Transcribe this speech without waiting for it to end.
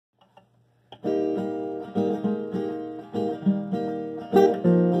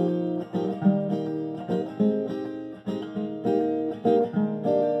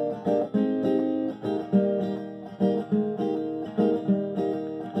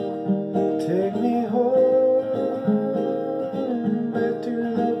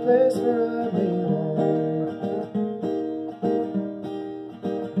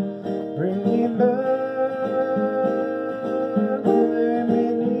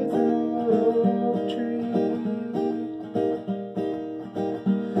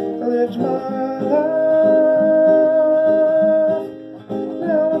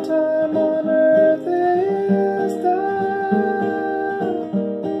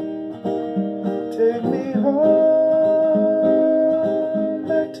home,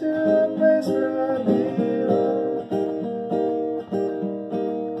 back to a place where I belong.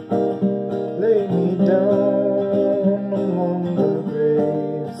 Lay me down among the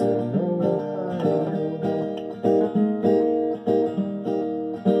graves in Ohio.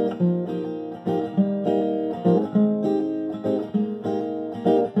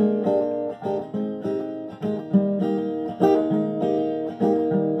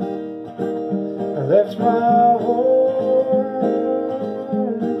 I left my home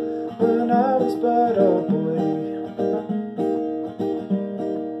when I was but a boy.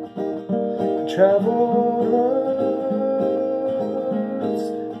 I traveled roads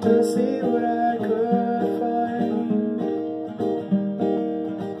to see what I could find.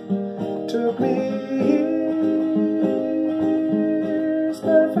 Took me years,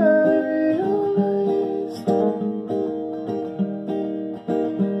 but finally realized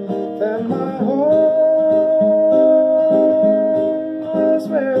that my home was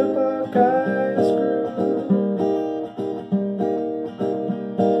where the buckeyes grew.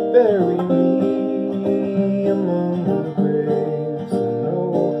 Bury me among the graves in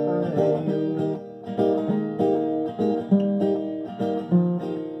Ohio.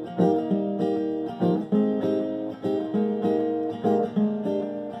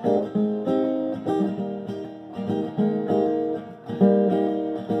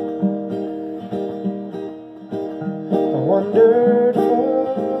 I wandered for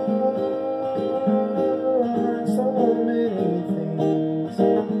so many things,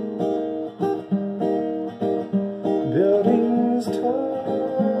 buildings tall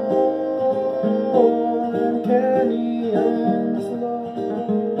and canyons low.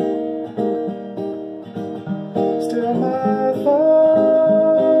 Still my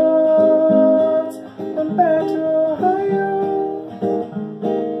thoughts went back to Ohio.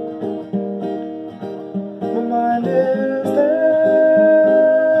 My mind is there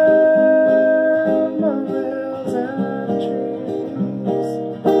among the hills and trees.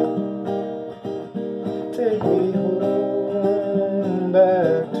 Take me home,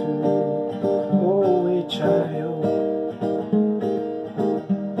 back to Ohio.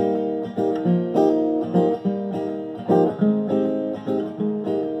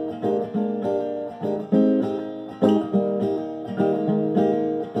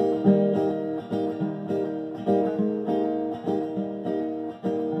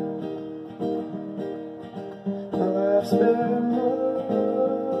 My life's been long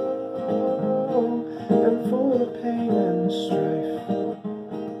and full of pain and strife.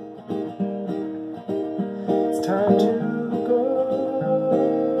 It's time to go,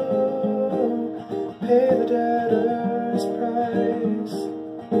 pay the debtor's price.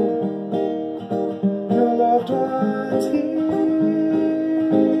 No loved ones here,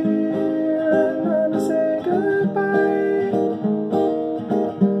 and none to say goodbye.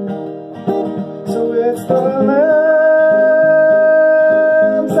 So it's the land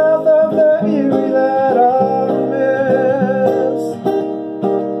south of the Erie that I'll miss.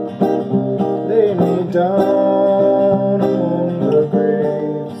 Lay me down among the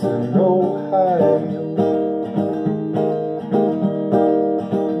graves in Ohio.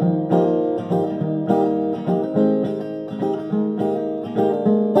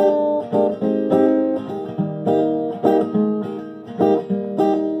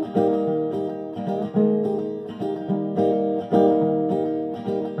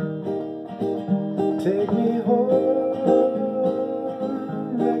 Take me home,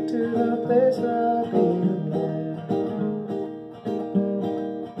 back to the place where I belong.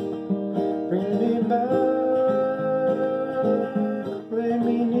 Bring me back, lay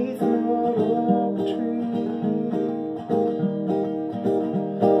me neath an old oak tree.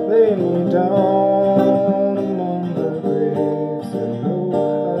 Lay me down